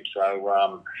stop him.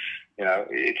 So,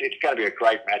 it's going to be a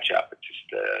great matchup. It's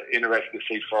just interesting to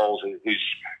see Foles,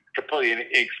 who's completely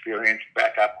inexperienced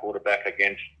backup quarterback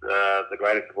against the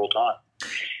greatest of all time.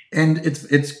 And it's.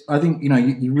 I think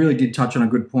you really did touch on a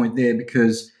good point there,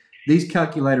 because these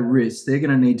calculated risks, they're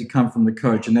going to need to come from the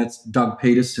coach, and that's Doug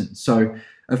Peterson. So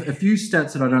a few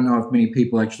stats that I don't know if many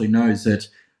people actually know is that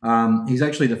he's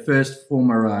actually the first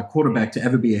former quarterback to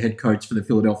ever be a head coach for the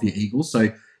Philadelphia Eagles.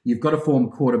 So you've got a former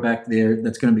quarterback there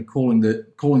that's going to be calling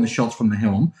the shots from the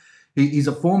helm. He's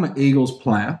a former Eagles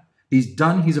player. He's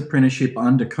done his apprenticeship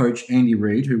under Coach Andy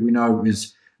Reid, who we know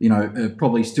is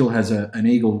probably still has an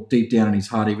Eagle deep down in his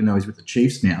heart, even though he's with the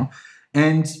Chiefs now.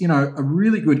 And, a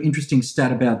really good, interesting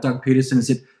stat about Doug Peterson is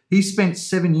that he spent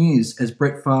 7 years as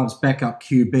Brett Favre's backup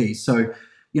QB. So,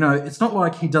 it's not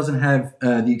like he doesn't have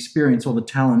the experience or the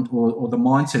talent or the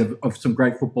mindset of some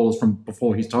great footballers from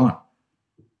before his time.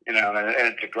 And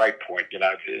it's a great point,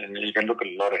 and you can look at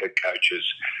a lot of head coaches,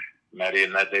 Matty,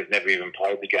 and they've never even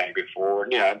played the game before.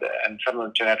 And some of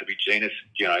them turn out to be genius,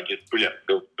 just brilliant.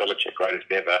 Bill Belichick,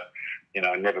 greatest ever,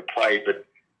 never played. But,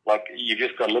 you've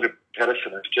just got to look at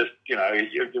Pedersen. It's just, you're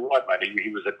right, mate. He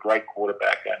was a great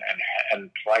quarterback and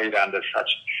played under such,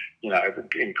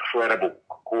 incredible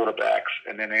quarterbacks.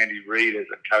 And then Andy Reid as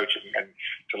a coach, and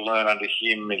to learn under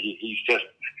him, he's just,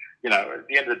 at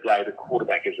the end of the day, the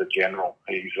quarterback is a general.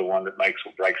 He's the one that makes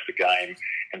or breaks the game.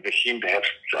 And for him to have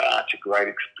such a great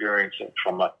experience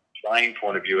from a playing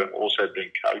point of view and also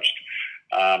being coached,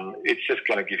 it's just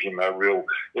going to give him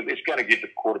it's going to give the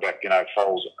quarterback,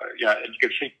 Foles, and you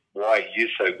can see why he is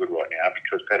so good right now,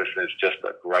 because Pedersen is just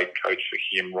a great coach for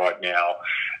him right now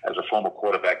as a former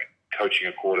quarterback, coaching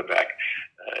a quarterback.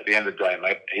 At the end of the day,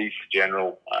 mate, he's the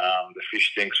general. The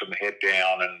fish stinks from the head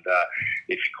down, and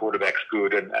if your quarterback's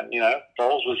good, and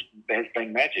Foles has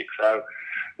been magic. So,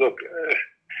 look,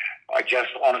 I just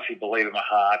honestly believe in my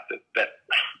heart that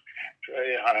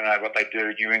I don't know what they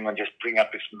do. New England just bring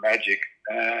up this magic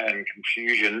and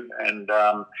confusion, and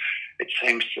it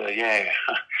seems to,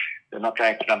 they're not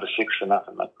going to number 6 for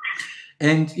nothing, mate.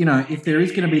 And, if there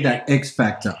is going to be that X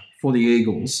factor for the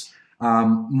Eagles,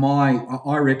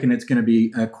 I reckon it's going to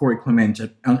be Corey Clement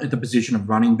at the position of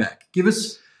running back.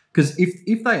 Because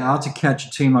if they are to catch a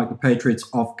team like the Patriots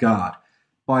off guard,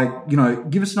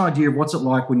 give us an idea of what's it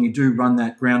like when you do run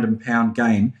that ground and pound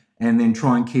game and then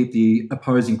try and keep the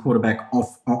opposing quarterback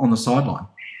off on the sideline.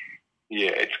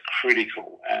 Yeah, it's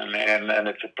critical, and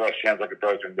sounds like a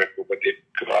broken record, but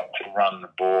they've got to run the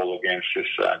ball against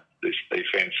this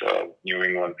defense of New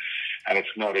England, and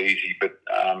it's not easy. But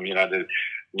the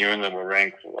New England were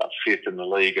ranked fifth in the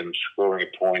league in scoring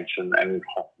points, and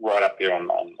right up there on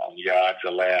yards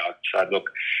allowed. So look,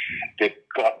 they've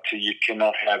got to. You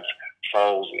cannot have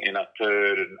Foles in a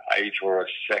 3rd and 8 or a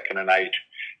 2nd and 8.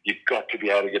 You've got to be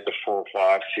able to get the 4,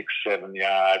 5, 6, 7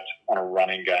 yards on a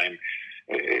running game.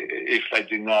 If they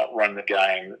do not run the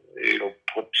game, it'll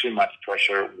put too much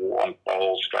pressure on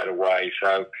Foles straight away.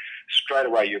 So straight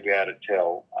away you'll be able to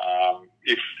tell.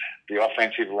 If the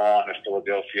offensive line of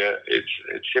Philadelphia, it's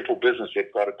simple business.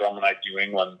 They've got to dominate New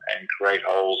England and create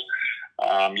holes.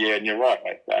 And you're right,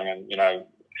 mate. I mean,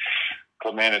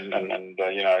 Clement and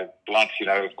Blunt,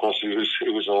 of course,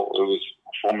 it was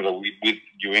formula with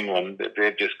New England.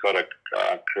 They've just got to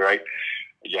create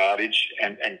yardage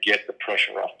and get the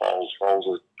pressure off Foles. Foles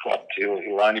has got to.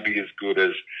 He'll only be as good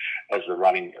as the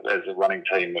running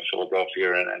team of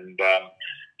Philadelphia, and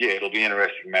it'll be an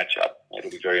interesting matchup. It'll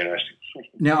be very interesting.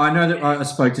 Now, I know that I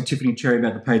spoke to Tiffany Cherry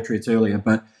about the Patriots earlier,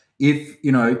 but if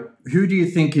who do you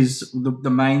think is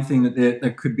the main thing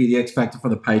that could be the X factor for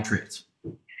the Patriots?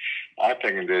 I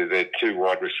think they're 2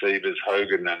 wide receivers,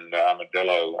 Hogan and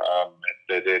Armadillo.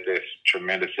 They're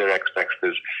tremendous. They're X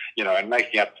factors, and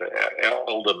making up for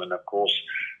Edelman, of course,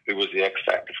 who was the X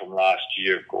factor from last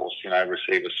year, of course,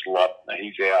 receiver slot.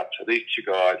 He's out. So these 2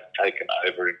 guys have taken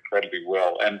over incredibly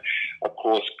well. And, of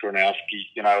course, Gronkowski,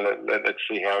 let's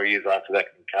see how he is after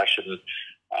that concussion.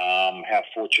 How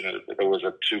fortunate that there was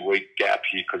a 2-week gap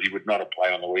here because he would not have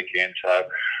played on the weekend. So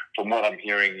from what I'm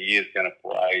hearing, he is going to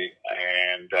play.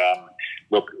 And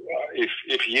look,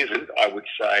 if he isn't, I would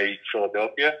say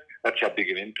Philadelphia. That's how big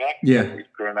an impact. Yeah. If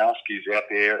Gronkowski's out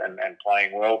there and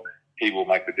playing well, he will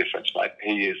make the difference, mate.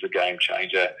 He is the game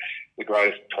changer, the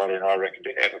greatest tight end I reckon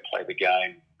to ever play the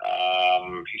game.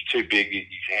 He's too big. His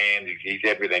hands. He's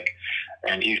everything,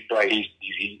 and he's Brady's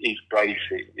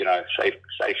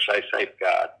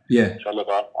safeguard. Yeah. So look,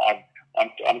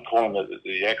 I'm calling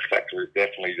the X factor is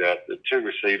definitely the 2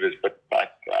 receivers, but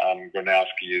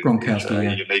Gronkowski is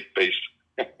a unique beast.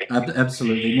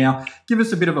 Absolutely. Now, give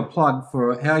us a bit of a plug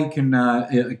for how you can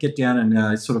get down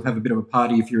and sort of have a bit of a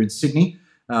party if you're in Sydney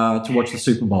to watch the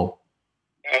Super Bowl.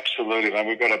 Absolutely, man.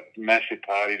 We've got a massive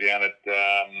party down at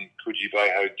Coogee Bay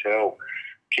Hotel,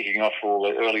 kicking off for all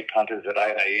the early punters at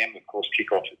 8 a.m. Of course,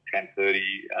 kick-off at 10:30.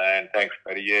 And thanks,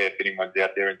 Matty. Yeah, if anyone's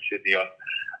out there in Sydney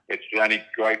it's the only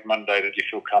great Monday that you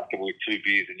feel comfortable with 2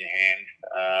 beers in your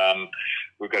hand.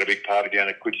 We've got a big party down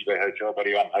at Coogee Bay Hotel,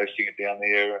 buddy. I'm hosting it down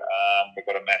there. We've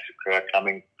got a massive crowd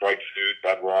coming, great food,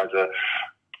 Budweiser,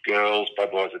 girls,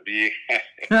 Budweiser beer,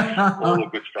 all the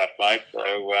good stuff, mate. So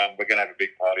we're going to have a big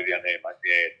party down there, mate.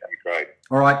 Yeah, it's going to be great.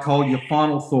 All right, Cole, your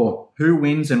final thought. Who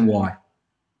wins and why?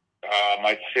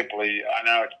 Mate, simply, I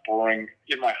know it's boring.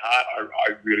 In my heart,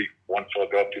 I really want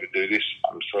Philadelphia to do this.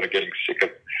 I'm sort of getting sick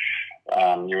of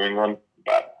New England,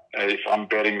 but if I'm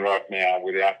betting right now,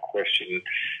 without question,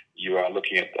 you are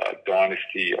looking at the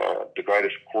dynasty, the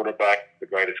greatest quarterback, the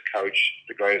greatest coach,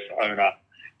 the greatest owner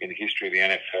in the history of the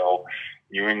NFL.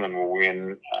 New England will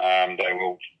win.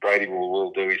 Brady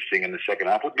will do his thing in the second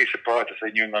half. Wouldn't be surprised to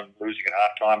see New England losing at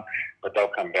halftime, but they'll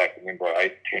come back and win by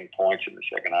 8, 10 points in the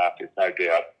second half. There's no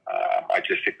doubt. I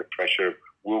just think the pressure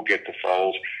will get to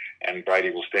Foles, and Brady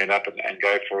will stand up and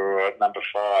go for number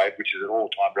 5, which is an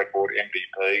all-time record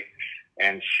MVP,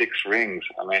 and 6 rings.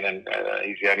 I mean, and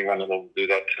he's the only one that will do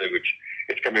that too, which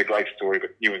it's going to be a great story, but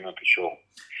New England for sure.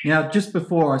 Now, just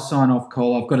before I sign off,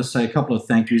 Cole, I've got to say a couple of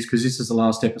thank yous because this is the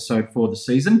last episode for the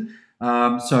season.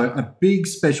 So a big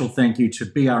special thank you to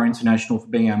BR International for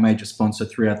being our major sponsor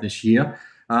throughout this year.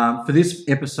 For this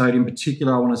episode in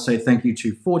particular, I want to say thank you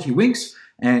to 40 Winks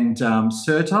and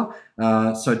Serta.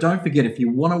 So don't forget, if you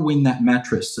want to win that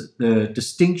mattress, the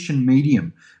Distinction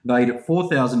Medium, valued at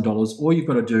 $4,000, all you've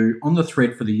got to do on the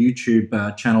thread for the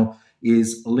YouTube channel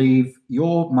is leave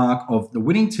your mark of the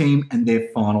winning team and their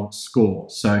final score.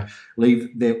 So leave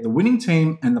the winning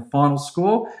team and the final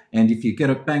score, and if you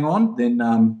get it bang on, then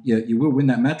you will win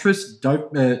that mattress.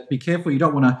 Don't be careful. You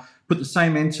don't want to put the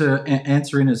same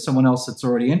answer in as someone else that's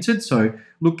already entered. So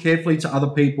look carefully to other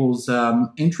people's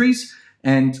entries.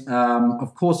 And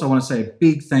of course, I want to say a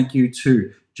big thank you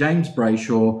to James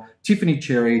Brayshaw, Tiffany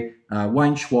Cherry,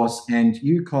 Wayne Schwass, and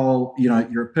you, Cole.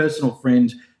 You're a personal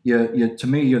friend. To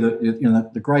me, you're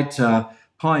the great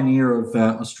pioneer of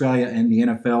Australia and the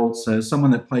NFL. So someone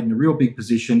that played in a real big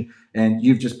position, and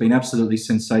you've just been absolutely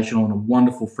sensational and a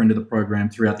wonderful friend of the program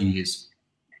throughout the years.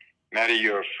 Matty,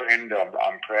 you're a friend.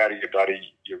 I'm proud of you,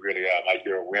 buddy. You really are, mate.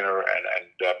 You're a winner and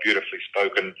beautifully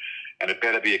spoken. And it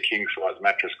better be a king-size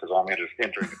mattress because I'm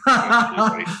entering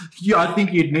it. Yeah, I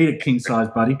think you'd need a king-size,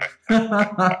 buddy.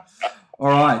 All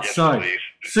right, yes, so please.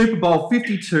 Super Bowl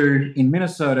 52 in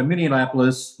Minnesota,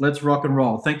 Minneapolis. Let's rock and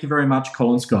roll. Thank you very much,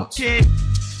 Colin Scott. Cheers.